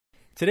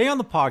Today on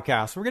the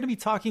podcast, we're going to be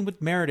talking with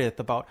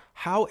Meredith about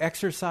how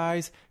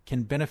exercise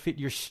can benefit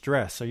your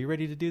stress. Are you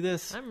ready to do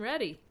this? I'm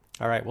ready.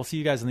 All right, we'll see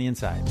you guys on the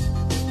inside.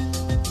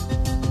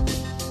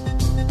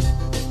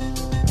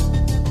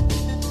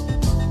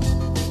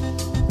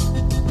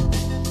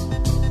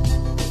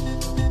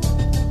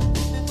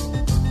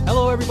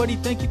 Hello, everybody.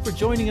 Thank you for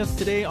joining us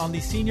today on the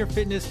Senior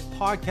Fitness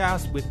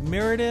Podcast with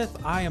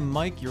Meredith. I am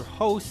Mike, your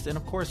host, and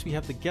of course, we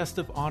have the guest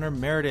of honor,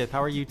 Meredith.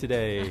 How are you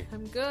today?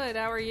 I'm good.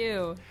 How are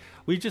you?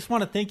 We just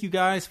want to thank you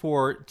guys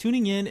for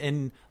tuning in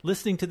and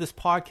listening to this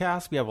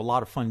podcast. We have a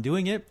lot of fun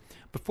doing it.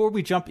 Before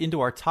we jump into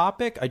our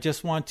topic, I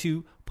just want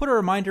to put a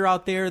reminder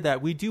out there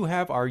that we do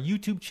have our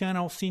YouTube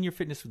channel, Senior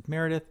Fitness with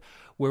Meredith,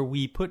 where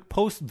we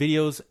post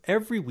videos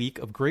every week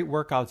of great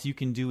workouts you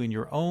can do in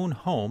your own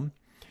home.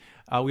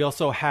 We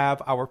also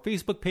have our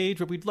Facebook page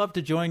where we'd love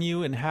to join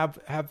you and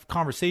have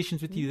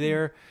conversations with you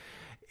there.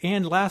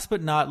 And last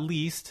but not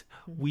least,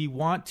 we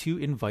want to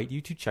invite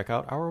you to check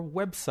out our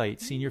website,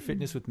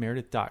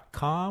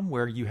 seniorfitnesswithmeredith.com,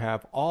 where you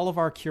have all of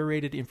our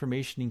curated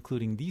information,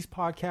 including these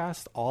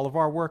podcasts, all of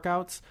our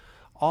workouts,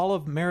 all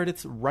of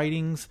Meredith's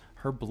writings,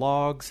 her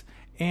blogs,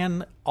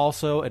 and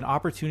also an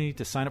opportunity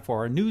to sign up for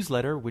our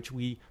newsletter, which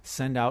we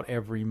send out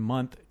every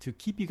month to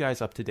keep you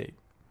guys up to date.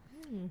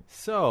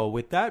 So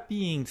with that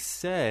being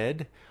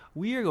said,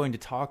 we are going to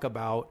talk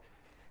about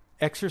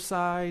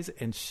exercise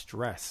and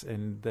stress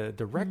and the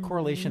direct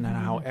correlation on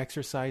how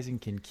exercising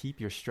can keep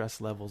your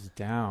stress levels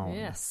down.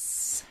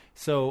 Yes.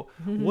 So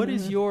what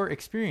is your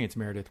experience,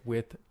 Meredith,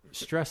 with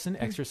stress and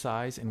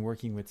exercise and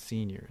working with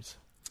seniors?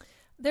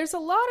 There's a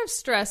lot of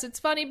stress. It's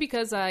funny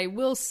because I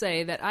will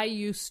say that I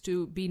used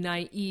to be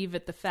naive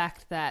at the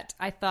fact that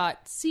I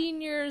thought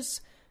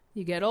seniors,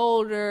 you get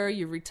older,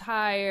 you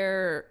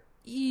retire,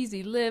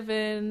 easy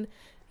living,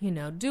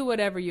 do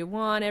whatever you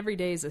want. Every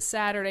day is a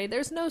Saturday.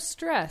 There's no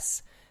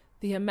stress.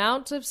 The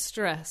amount of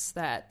stress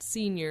that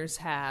seniors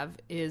have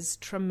is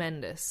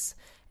tremendous,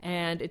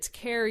 and it's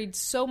carried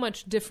so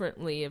much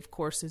differently, of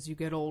course, as you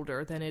get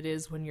older than it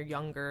is when you're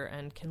younger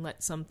and can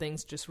let some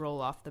things just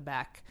roll off the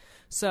back.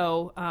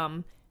 So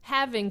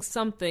having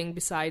something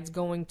besides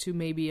going to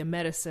maybe a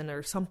medicine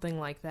or something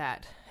like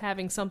that,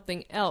 having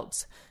something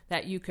else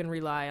that you can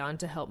rely on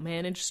to help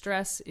manage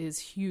stress is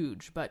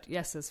huge. But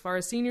yes, as far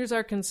as seniors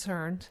are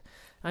concerned,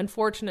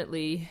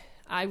 unfortunately,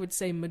 I would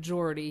say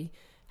majority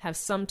have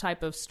some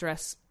type of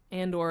stress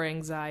and or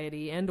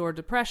anxiety and or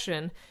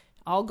depression,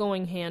 all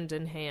going hand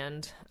in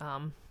hand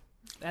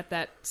at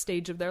that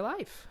stage of their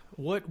life.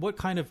 What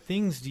kind of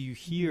things do you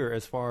hear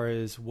as far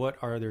as what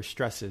are their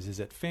stresses?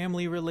 Is it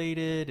family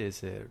related?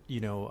 Is it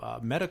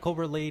medical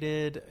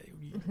related?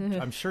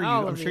 I'm sure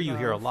you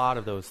hear a lot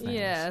of those things.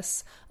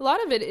 Yes, a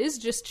lot of it is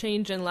just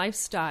change in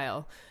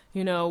lifestyle.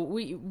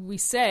 We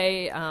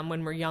say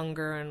when we're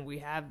younger and we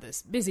have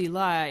this busy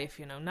life,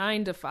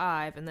 9 to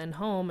 5, and then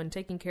home and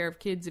taking care of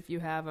kids if you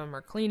have them,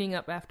 or cleaning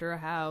up after a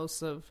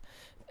house, of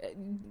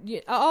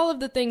all of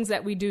the things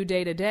that we do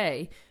day to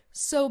day.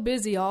 So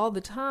busy all the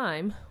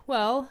time.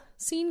 Well,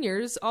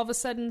 seniors, all of a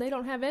sudden, they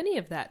don't have any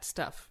of that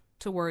stuff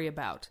to worry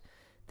about.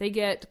 They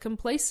get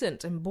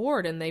complacent and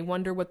bored, and they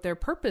wonder what their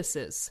purpose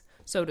is,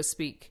 so to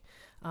speak.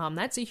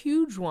 That's a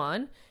huge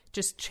one.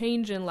 Just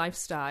change in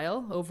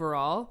lifestyle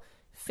overall.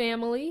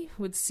 Family,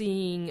 with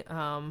seeing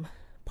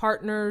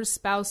partners,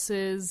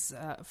 spouses,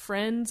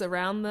 friends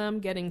around them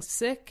getting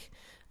sick,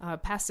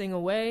 passing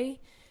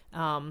away,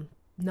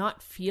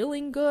 not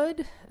feeling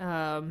good,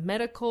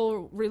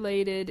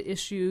 medical-related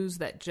issues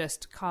that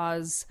just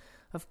cause,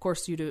 of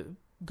course, you to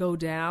go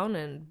down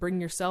and bring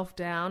yourself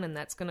down, and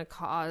that's going to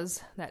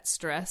cause that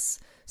stress.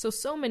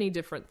 So many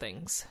different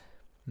things.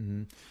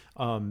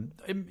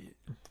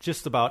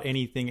 Just about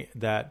anything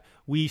that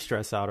we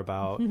stress out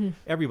about,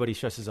 everybody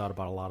stresses out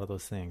about a lot of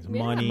those things.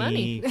 Yeah,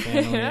 money.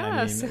 Family.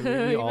 Yes.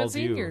 We all Even do.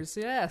 seniors,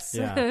 yes.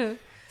 Yeah.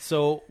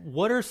 So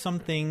what are some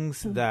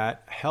things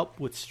that help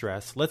with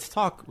stress? Let's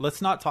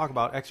not talk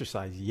about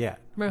exercise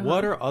yet.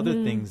 What are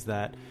other things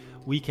that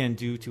we can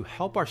do to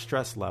help our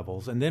stress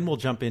levels? And then we'll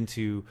jump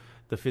into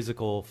the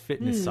physical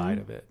fitness side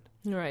of it.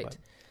 Right.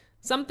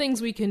 Some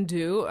things we can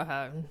do,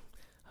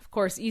 of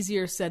course,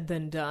 easier said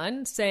than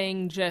done,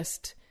 saying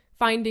just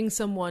finding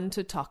someone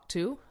to talk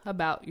to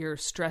about your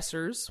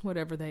stressors,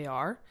 whatever they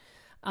are,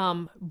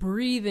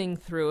 breathing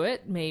through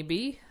it,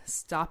 maybe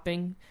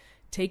stopping,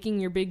 taking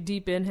your big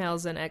deep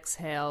inhales and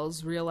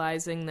exhales,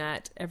 realizing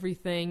that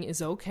everything is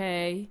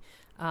okay.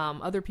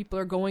 Other people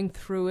are going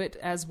through it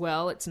as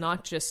well. It's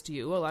not just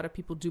you. A lot of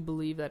people do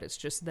believe that it's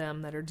just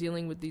them that are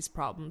dealing with these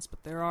problems,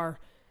 but there are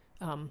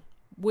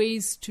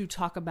ways to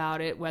talk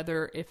about it,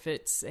 whether if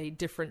it's a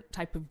different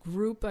type of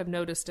group. I've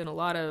noticed in a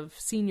lot of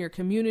senior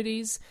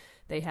communities,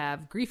 they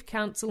have grief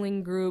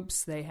counseling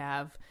groups, they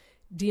have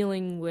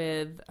dealing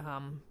with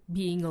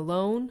being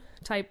alone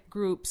type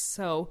groups.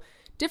 So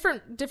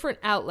different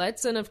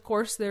outlets. And of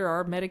course, there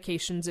are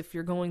medications if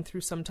you're going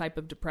through some type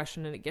of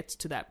depression and it gets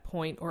to that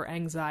point, or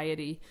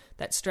anxiety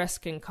that stress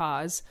can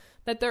cause,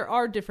 that there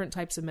are different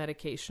types of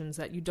medications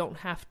that you don't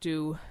have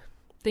to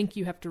think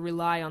you have to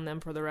rely on them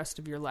for the rest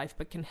of your life,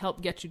 but can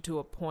help get you to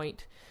a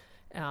point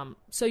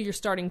So you're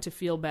starting to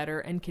feel better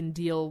and can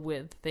deal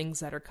with things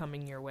that are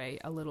coming your way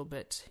a little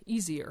bit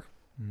easier.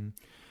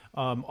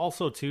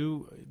 Also,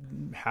 too,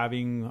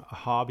 having a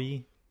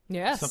hobby,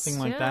 yes, something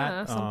like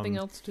that, something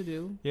else to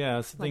do.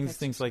 Yeah,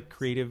 things like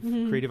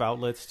creative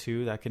outlets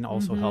too that can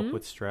also help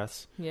with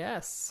stress.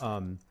 Yes.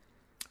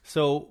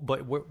 So,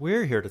 but what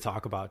we're here to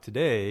talk about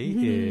today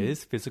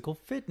is physical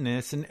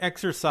fitness and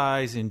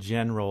exercise in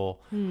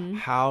general.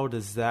 How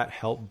does that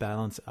help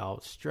balance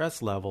out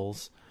stress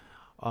levels?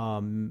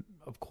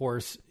 Of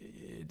course,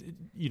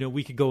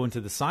 we could go into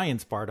the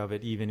science part of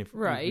it, even if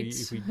we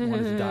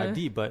wanted to dive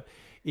deep. But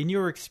in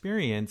your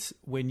experience,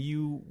 when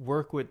you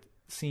work with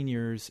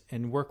seniors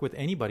and work with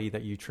anybody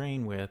that you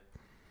train with,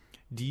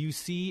 do you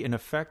see an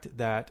effect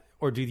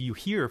or do you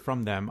hear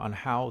from them on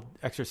how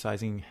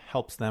exercising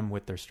helps them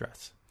with their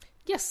stress?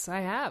 Yes, I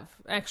have,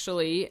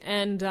 actually.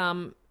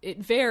 And it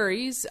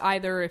varies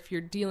either if you're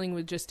dealing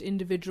with just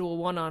individual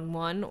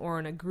one-on-one or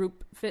in a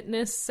group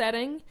fitness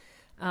setting.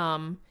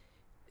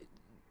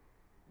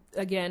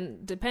 Again,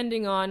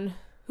 depending on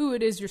who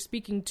it is you're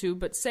speaking to,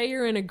 but say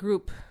you're in a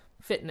group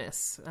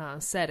fitness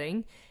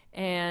setting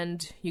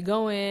and you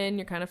go in,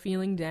 you're kind of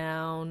feeling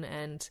down,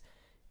 and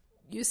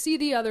you see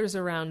the others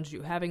around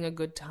you having a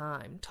good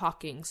time,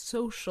 talking.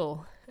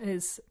 Social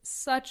is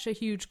such a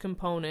huge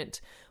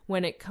component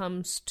when it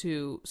comes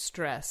to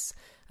stress.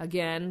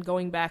 Again,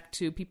 going back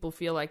to people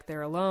feel like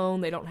they're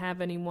alone, they don't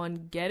have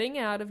anyone. Getting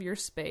out of your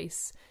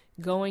space,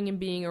 going and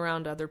being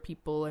around other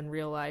people and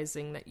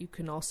realizing that you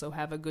can also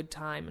have a good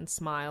time and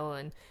smile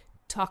and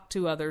talk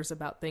to others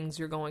about things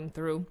you're going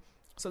through.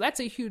 So that's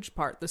a huge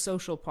part, the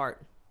social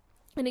part.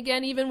 And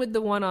again, even with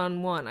the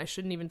one-on-one, I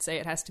shouldn't even say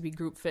it has to be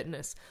group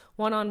fitness.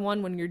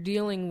 One-on-one, when you're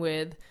dealing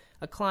with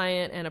a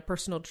client and a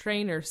personal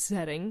trainer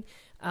setting,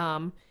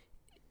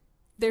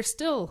 there's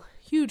still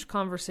huge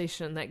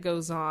conversation that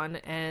goes on,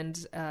 and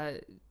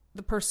the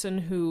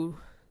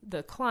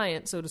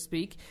client, so to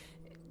speak,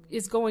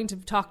 is going to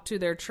talk to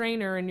their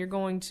trainer, and they're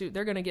going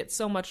to get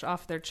so much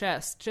off their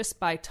chest just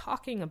by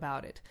talking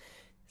about it.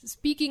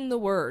 Speaking the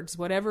words,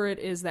 whatever it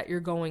is that you're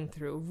going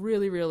through,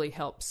 really, really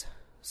helps.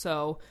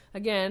 So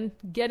again,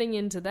 getting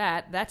into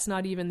that's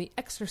not even the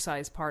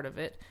exercise part of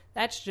it.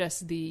 That's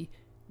just the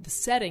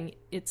setting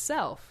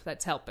itself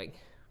that's helping.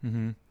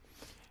 Mm-hmm.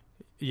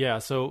 Yeah,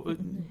 so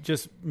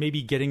just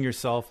maybe getting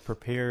yourself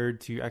prepared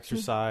to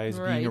exercise,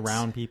 being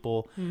around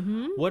people.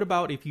 Mm-hmm. What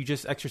about if you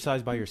just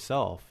exercise by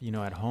yourself,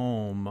 at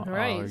home,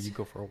 or you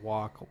go for a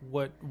walk?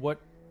 What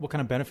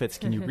kind of benefits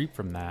can you reap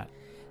from that?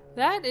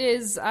 That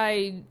is,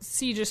 I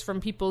see just from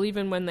people,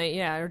 even when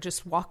they are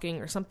just walking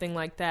or something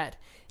like that.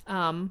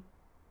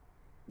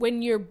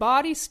 When your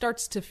body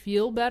starts to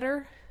feel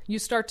better, you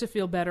start to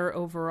feel better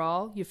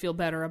overall. You feel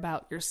better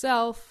about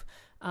yourself,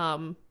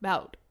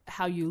 about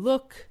how you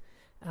look.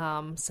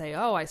 Say,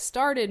 I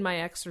started my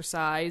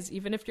exercise,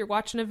 even if you're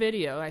watching a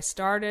video, I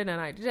started and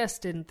I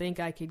just didn't think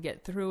I could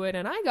get through it,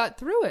 and I got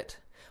through it.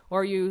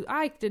 Or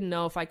I didn't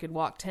know if I could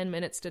walk 10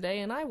 minutes today,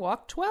 and I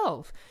walked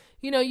 12.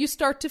 You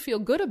start to feel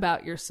good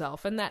about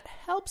yourself, and that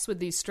helps with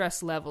these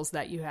stress levels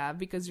that you have,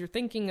 because you're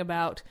thinking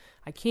about,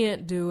 I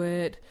can't do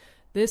it.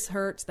 This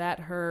hurts, that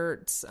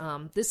hurts.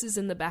 This is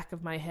in the back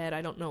of my head.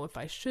 I don't know if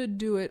I should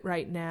do it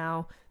right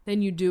now.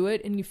 Then you do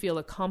it and you feel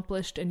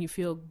accomplished and you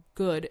feel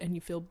good and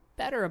you feel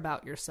better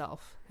about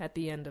yourself at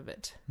the end of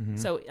it. Mm-hmm.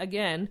 So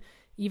again,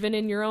 even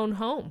in your own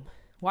home,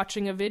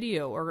 watching a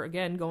video or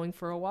again, going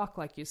for a walk,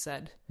 like you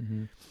said.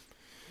 Mm-hmm.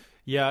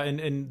 Yeah.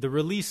 And the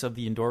release of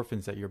the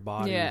endorphins that your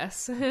body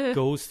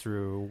goes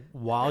through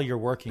while you're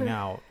working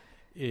out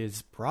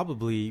is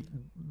probably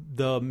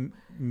the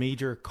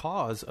major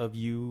cause of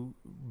you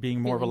being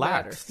more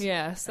relaxed. Better.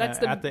 Yes, that's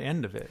at the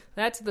end of it.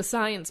 That's the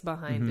science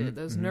behind it.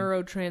 Those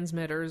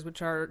neurotransmitters,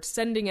 which are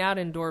sending out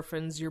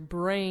endorphins, your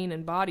brain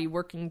and body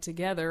working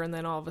together, and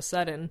then all of a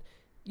sudden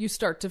you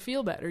start to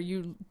feel better.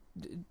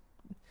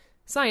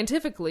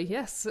 Scientifically,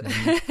 yes,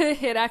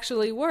 it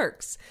actually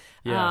works.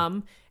 Yeah.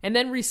 And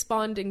then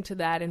responding to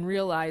that and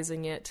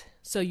realizing it,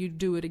 so you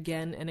do it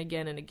again and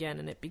again and again,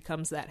 and it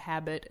becomes that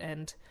habit,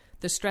 and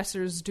the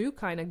stressors do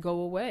kind of go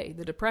away,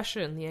 the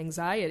depression, the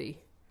anxiety.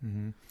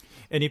 Mm-hmm.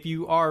 And if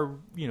you are,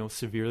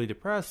 severely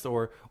depressed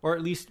or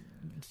at least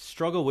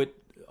struggle with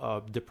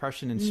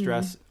depression and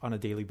stress on a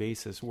daily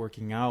basis,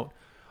 working out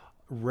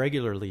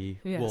regularly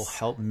will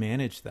help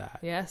manage that.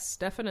 Yes,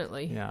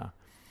 definitely. Yeah.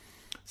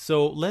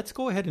 So let's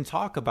go ahead and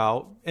talk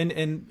about,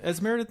 and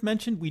as Meredith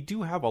mentioned, we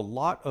do have a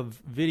lot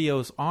of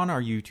videos on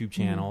our YouTube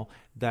channel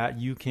that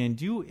you can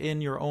do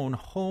in your own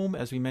home,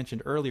 as we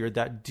mentioned earlier,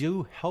 that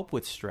do help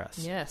with stress.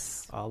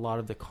 Yes. A lot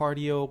of the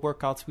cardio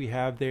workouts we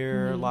have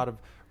there, a lot of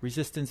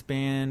resistance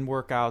band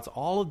workouts,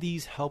 all of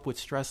these help with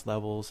stress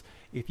levels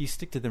if you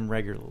stick to them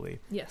regularly.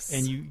 Yes.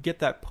 And you get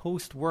that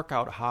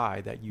post-workout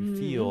high that you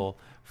feel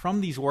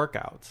from these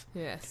workouts.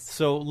 Yes.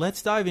 So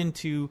let's dive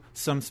into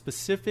some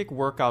specific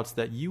workouts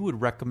that you would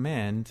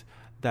recommend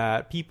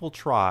that people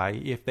try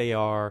if they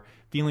are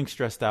feeling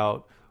stressed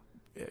out,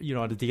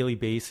 on a daily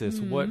basis.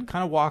 What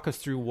kind of walk us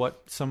through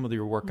what some of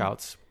your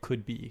workouts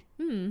could be?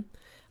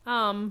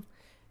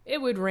 It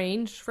would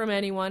range from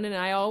anyone, and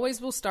I always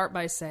will start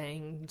by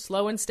saying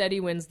slow and steady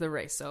wins the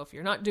race. So if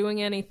you're not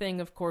doing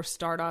anything, of course,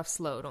 start off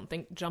slow. Don't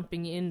think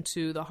jumping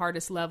into the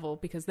hardest level,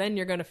 because then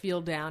you're going to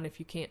feel down if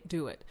you can't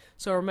do it.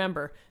 So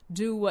remember,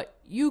 do what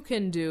you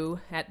can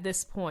do at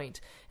this point.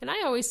 And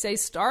I always say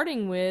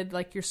starting with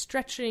like your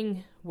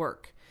stretching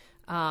work.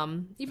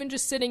 Even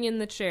just sitting in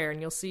the chair,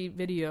 and you'll see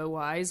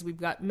video-wise, we've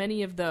got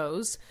many of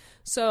those.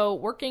 So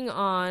working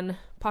on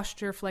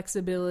posture,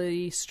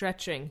 flexibility,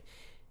 stretching,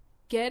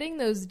 getting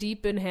those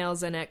deep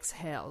inhales and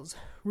exhales,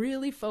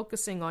 really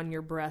focusing on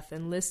your breath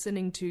and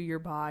listening to your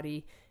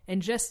body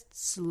and just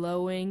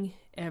slowing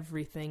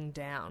everything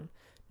down.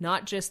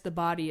 Not just the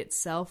body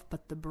itself,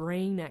 but the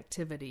brain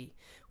activity.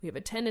 We have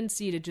a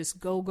tendency to just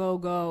go, go,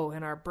 go,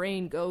 and our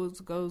brain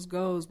goes.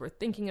 We're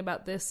thinking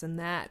about this and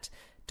that,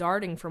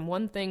 darting from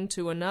one thing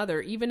to another,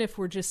 even if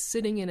we're just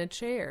sitting in a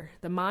chair.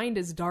 The mind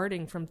is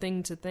darting from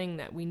thing to thing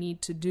that we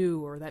need to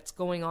do or that's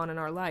going on in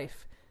our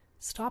life.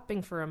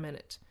 Stopping for a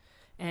minute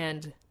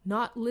and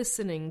not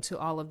listening to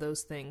all of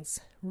those things.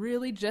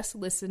 Really just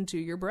listen to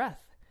your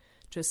breath.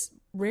 Just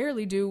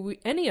rarely do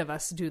any of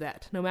us do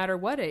that, no matter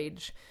what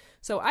age.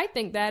 So I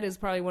think that is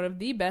probably one of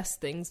the best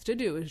things to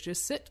do, is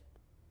just sit,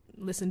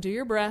 listen to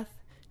your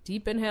breath,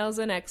 deep inhales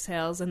and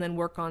exhales, and then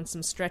work on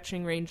some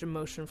stretching, range of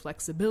motion,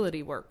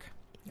 flexibility work.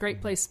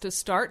 Great place to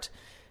start.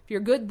 If you're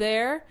good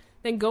there,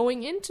 then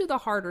going into the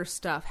harder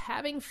stuff,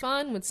 having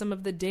fun with some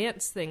of the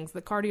dance things,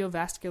 the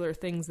cardiovascular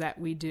things that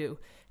we do.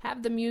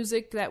 Have the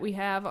music that we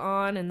have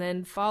on and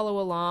then follow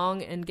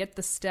along and get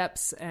the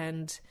steps,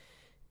 and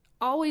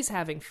always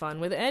having fun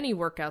with any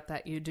workout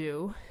that you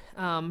do,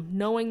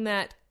 knowing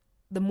that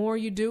the more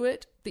you do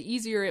it, the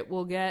easier it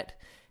will get,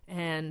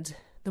 and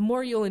the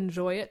more you'll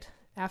enjoy it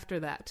after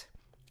that.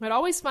 But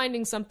always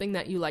finding something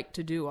that you like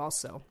to do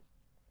also.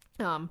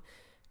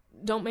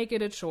 Don't make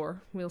it a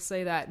chore. We'll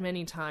say that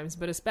many times,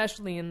 but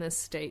especially in this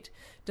state.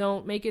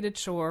 Don't make it a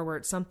chore where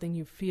it's something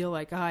you feel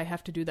like, I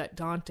have to do that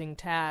daunting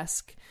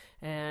task,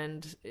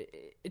 and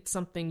it's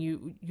something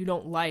you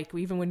don't like,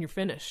 even when you're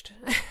finished.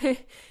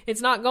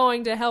 It's not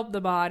going to help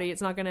the body.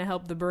 It's not going to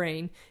help the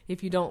brain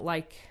if you don't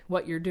like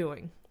what you're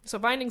doing. So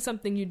finding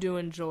something you do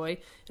enjoy.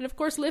 And of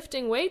course,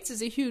 lifting weights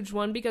is a huge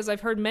one, because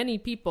I've heard many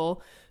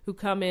people who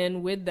come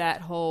in with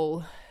that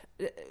whole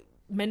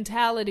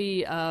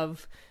mentality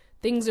of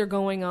things are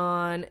going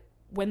on.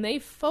 When they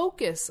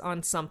focus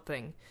on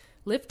something,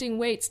 lifting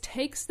weights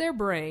takes their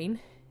brain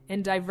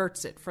and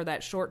diverts it for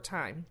that short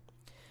time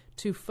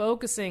to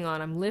focusing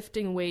on, I'm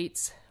lifting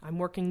weights, I'm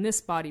working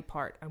this body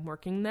part, I'm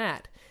working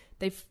that.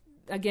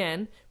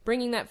 Again,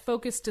 bringing that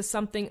focus to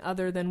something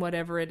other than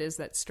whatever it is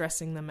that's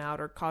stressing them out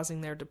or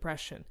causing their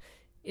depression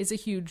is a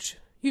huge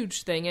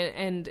thing,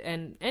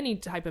 and any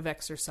type of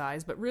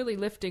exercise, but really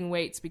lifting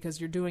weights, because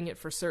you're doing it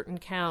for certain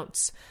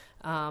counts,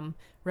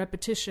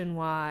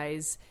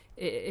 repetition-wise,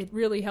 it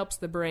really helps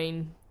the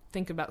brain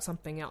think about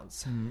something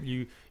else.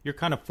 You're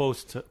kind of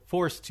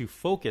forced to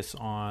focus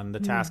on the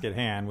task at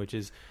hand, which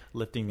is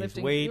lifting these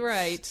weights,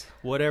 right?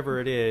 Whatever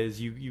it is,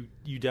 you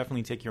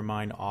definitely take your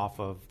mind off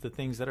of the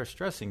things that are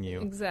stressing you.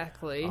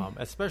 Exactly.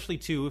 Especially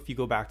too, if you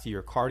go back to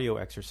your cardio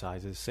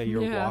exercises, say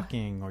you're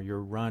walking or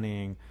you're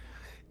running.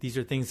 These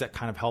are things that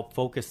kind of help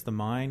focus the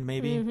mind,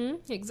 maybe.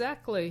 Mm-hmm.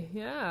 Exactly,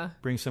 yeah.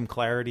 Bring some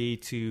clarity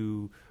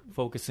to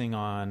focusing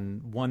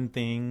on one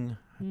thing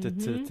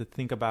to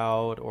think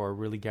about, or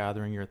really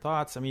gathering your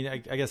thoughts. I mean, I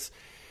guess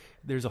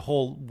there's a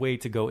whole way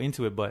to go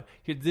into it, but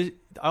I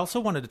also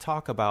wanted to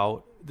talk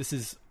about, this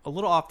is a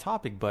little off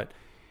topic, but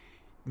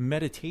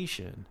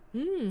meditation.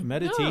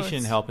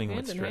 Meditation helping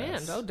with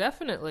stress. Oh,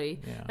 definitely.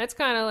 Yeah. That's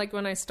kind of like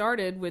when I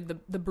started with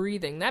the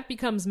breathing. That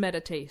becomes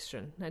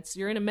meditation.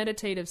 You're in a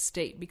meditative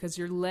state because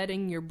you're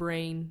letting your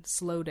brain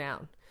slow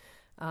down.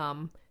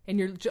 And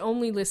you're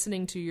only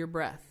listening to your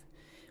breath.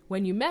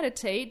 When you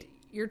meditate,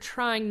 you're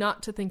trying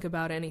not to think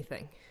about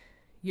anything.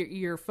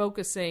 You're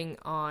focusing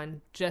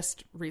on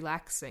just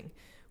relaxing,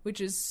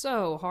 which is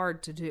so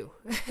hard to do.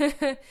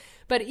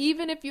 But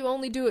even if you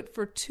only do it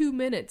for 2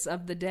 minutes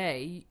of the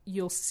day,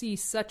 you'll see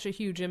such a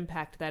huge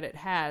impact that it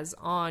has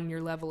on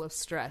your level of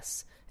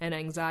stress and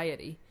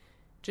anxiety.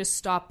 Just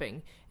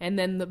stopping. And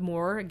then the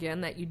more,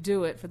 again, that you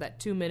do it for that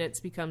 2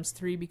 minutes becomes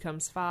 3,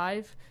 becomes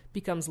 5,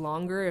 becomes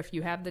longer if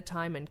you have the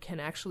time and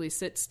can actually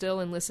sit still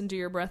and listen to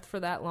your breath for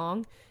that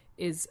long,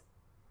 is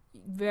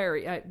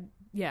very...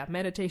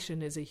 meditation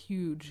has a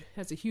huge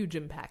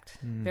impact.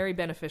 Very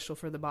beneficial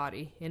for the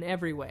body in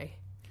every way.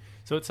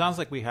 So it sounds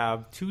like we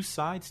have two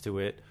sides to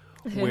it,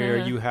 where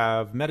you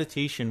have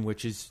meditation,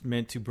 which is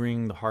meant to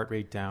bring the heart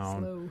rate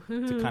down,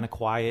 to kind of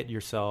quiet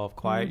yourself,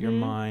 quiet your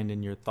mind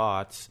and your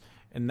thoughts,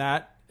 and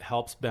that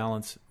helps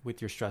balance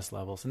with your stress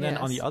levels. And then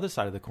on the other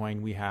side of the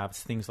coin, we have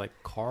things like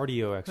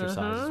cardio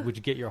exercises,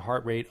 which get your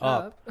heart rate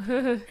up,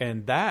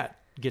 and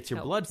that gets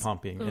your blood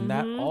pumping, and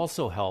that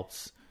also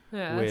helps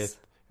with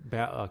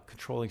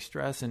controlling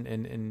stress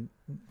and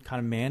kind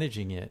of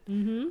managing it,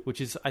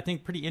 which is, I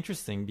think, pretty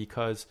interesting,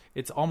 because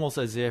it's almost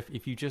as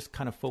if you just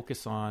kind of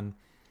focus on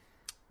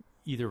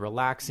either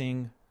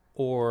relaxing,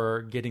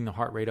 or getting the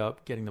heart rate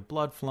up, getting the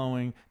blood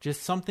flowing,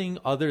 just something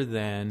other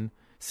than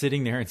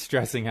sitting there and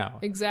stressing out.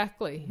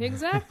 Exactly.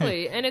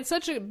 And it's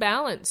such a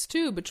balance,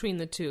 too, between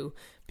the two,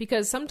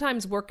 because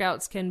sometimes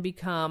workouts can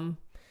become,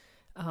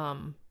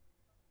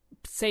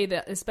 say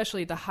that,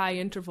 especially the high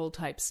interval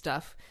type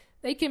stuff,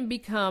 they can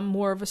become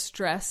more of a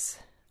stress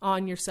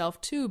on yourself,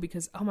 too,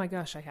 because, oh my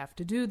gosh, I have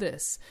to do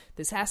this.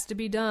 This has to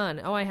be done.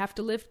 Oh, I have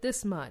to lift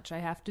this much. I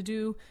have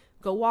to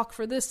go walk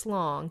for this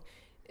long.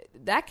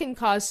 That can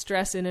cause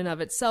stress in and of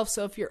itself.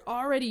 So if you're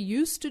already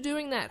used to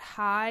doing that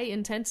high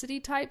intensity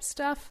type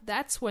stuff,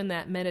 that's when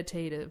that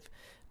meditative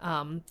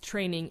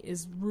training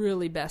is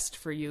really best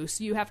for you.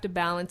 So you have to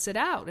balance it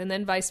out. And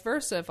then vice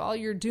versa, if all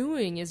you're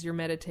doing is your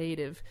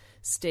meditative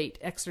state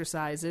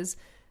exercises,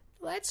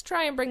 let's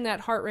try and bring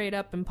that heart rate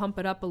up and pump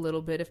it up a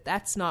little bit if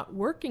that's not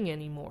working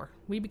anymore.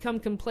 We become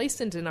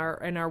complacent in our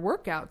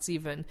workouts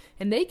even,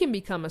 and they can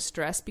become a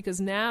stress because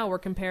now we're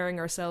comparing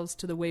ourselves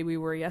to the way we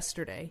were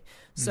yesterday.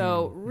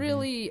 So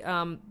really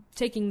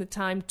taking the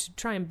time to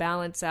try and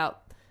balance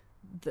out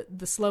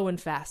the slow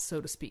and fast,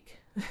 so to speak.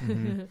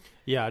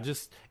 Yeah,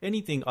 just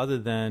anything other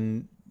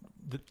than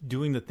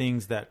doing the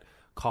things that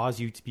cause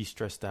you to be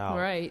stressed out,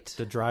 right?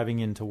 The driving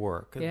into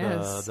work,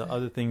 yes. the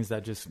other things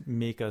that just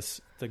make us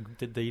the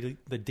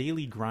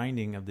daily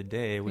grinding of the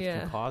day, which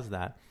can cause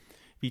that.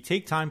 If you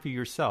take time for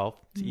yourself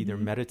to either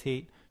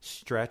meditate,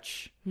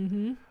 stretch,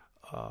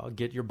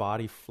 get your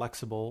body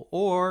flexible,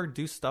 or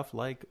do stuff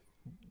like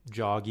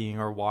jogging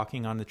or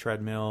walking on the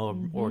treadmill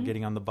or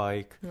getting on the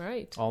bike,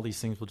 right? All these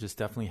things will just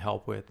definitely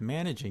help with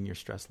managing your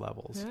stress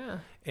levels. Yeah.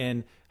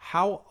 And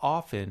how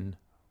often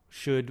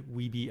should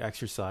we be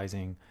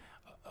exercising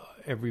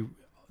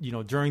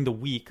during the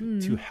week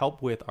to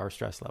help with our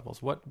stress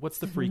levels? What's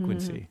the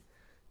frequency?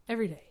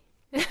 Every day.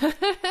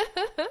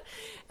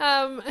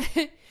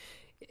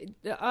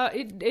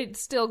 It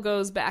still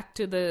goes back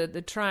to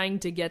the trying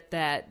to get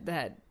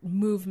that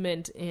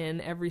movement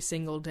in every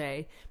single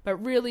day, but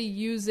really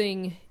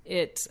using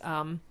it,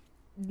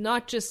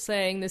 not just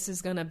saying this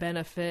is going to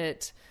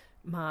benefit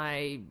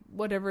my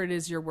whatever it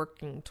is you're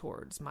working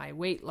towards, my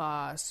weight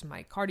loss,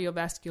 my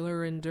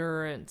cardiovascular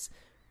endurance.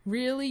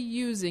 Really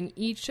using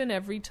each and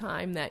every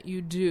time that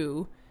you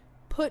do,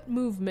 put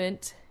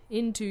movement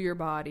into your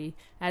body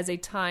as a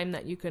time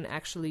that you can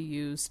actually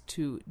use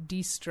to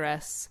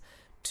de-stress,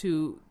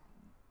 to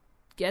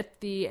get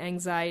the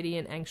anxiety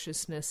and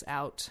anxiousness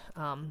out,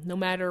 no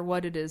matter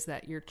what it is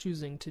that you're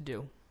choosing to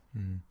do.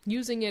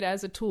 Using it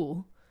as a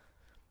tool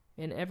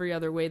in every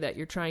other way that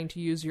you're trying to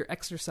use your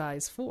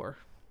exercise for.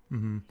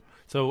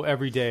 So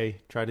every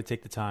day, try to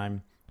take the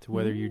time to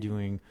whether you're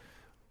doing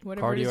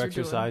whatever cardio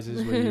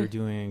exercises, whether you're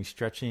doing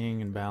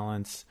stretching and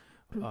balance,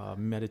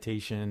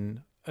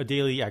 meditation, a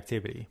daily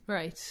activity.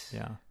 Right.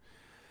 Yeah.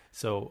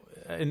 So,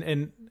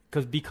 and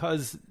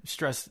because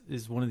stress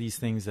is one of these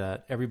things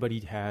that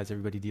everybody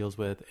deals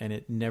with, and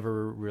it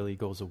never really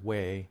goes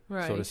away,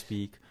 so to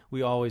speak.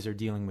 We always are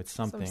dealing with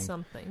something.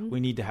 We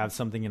need to have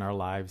something in our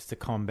lives to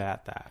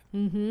combat that.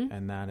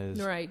 And that is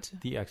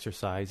the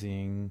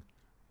exercising,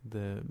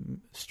 the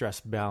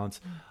stress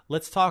balance.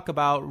 Let's talk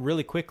about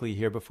really quickly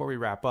here before we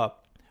wrap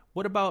up.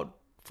 What about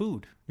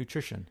food,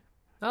 nutrition?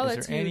 Oh, is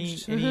that's there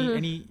huge.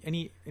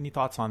 any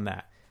thoughts on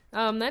that?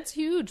 That's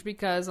huge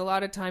because a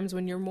lot of times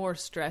when you're more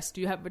stressed,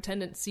 you have a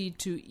tendency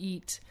to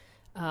eat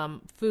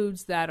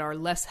foods that are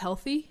less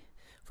healthy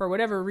for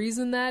whatever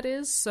reason that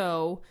is.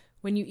 So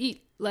when you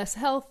eat less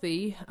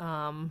healthy,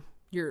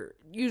 you're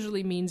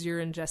usually means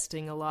you're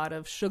ingesting a lot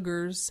of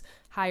sugars,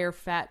 higher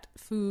fat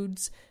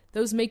foods.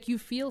 Those make you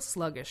feel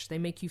sluggish. They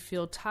make you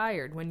feel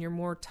tired. When you're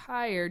more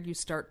tired, you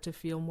start to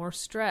feel more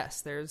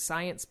stress. There's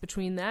science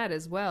between that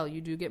as well.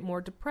 You do get more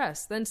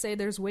depressed. Then say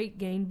there's weight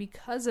gain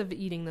because of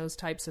eating those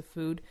types of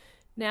food.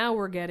 Now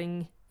we're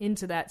getting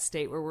into that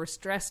state where we're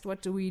stressed.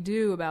 What do we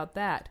do about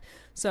that?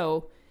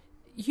 So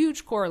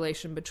huge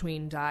correlation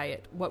between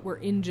diet, what we're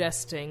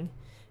ingesting,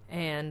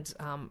 and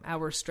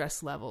our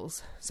stress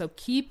levels. So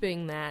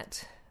keeping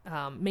that,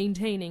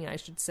 maintaining, I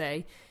should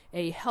say,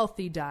 a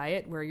healthy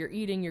diet where you're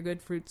eating your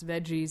good fruits,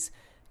 veggies,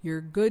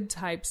 your good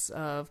types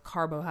of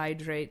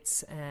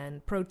carbohydrates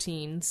and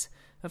proteins,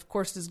 of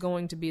course, is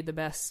going to be the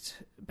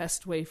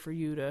best way for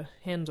you to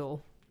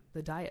handle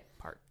the diet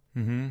part.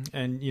 And,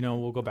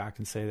 we'll go back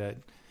and say that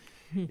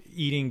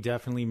eating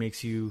definitely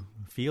makes you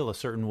feel a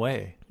certain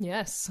way.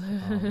 Yes.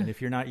 And if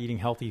you're not eating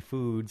healthy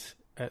foods,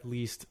 at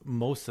least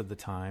most of the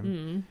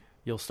time,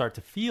 you'll start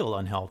to feel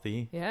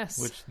unhealthy. Yes.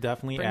 Which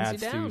definitely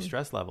adds to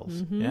stress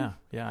levels. Yeah,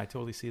 I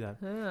totally see that.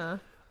 Yeah.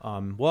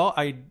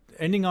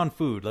 Ending on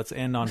food. Let's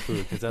end on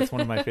food because that's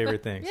one of my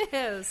favorite things.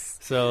 Yes.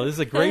 So this is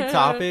a great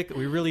topic.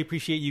 We really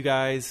appreciate you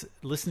guys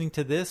listening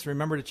to this.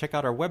 Remember to check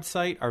out our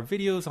website, our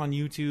videos on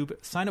YouTube,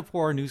 sign up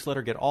for our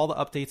newsletter, get all the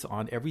updates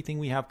on everything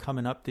we have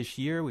coming up this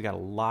year. We got a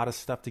lot of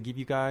stuff to give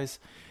you guys.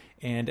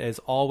 And as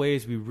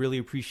always, we really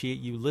appreciate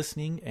you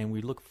listening, and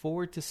we look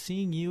forward to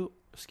hearing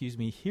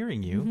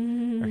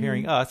you, or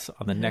hearing us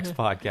on the next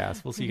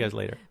podcast. We'll see you guys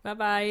later.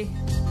 Bye-bye.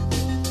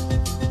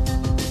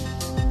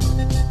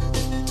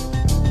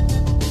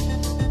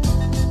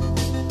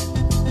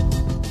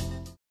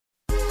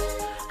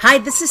 Hi,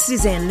 this is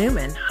Suzanne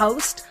Newman,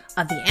 host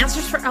of the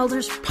Answers for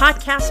Elders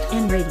podcast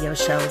and radio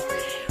show.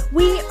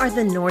 We are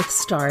the North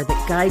Star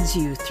that guides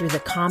you through the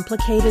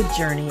complicated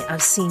journey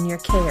of senior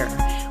care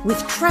with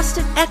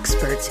trusted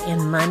experts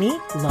in money,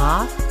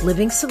 law,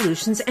 living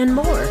solutions, and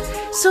more.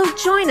 So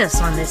join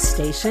us on this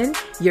station,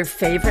 your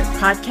favorite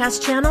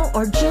podcast channel,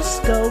 or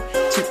just go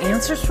to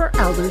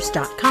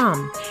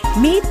AnswersForElders.com.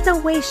 Meet the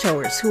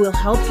Wayshowers who will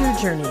help your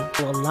journey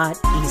go a lot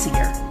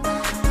easier.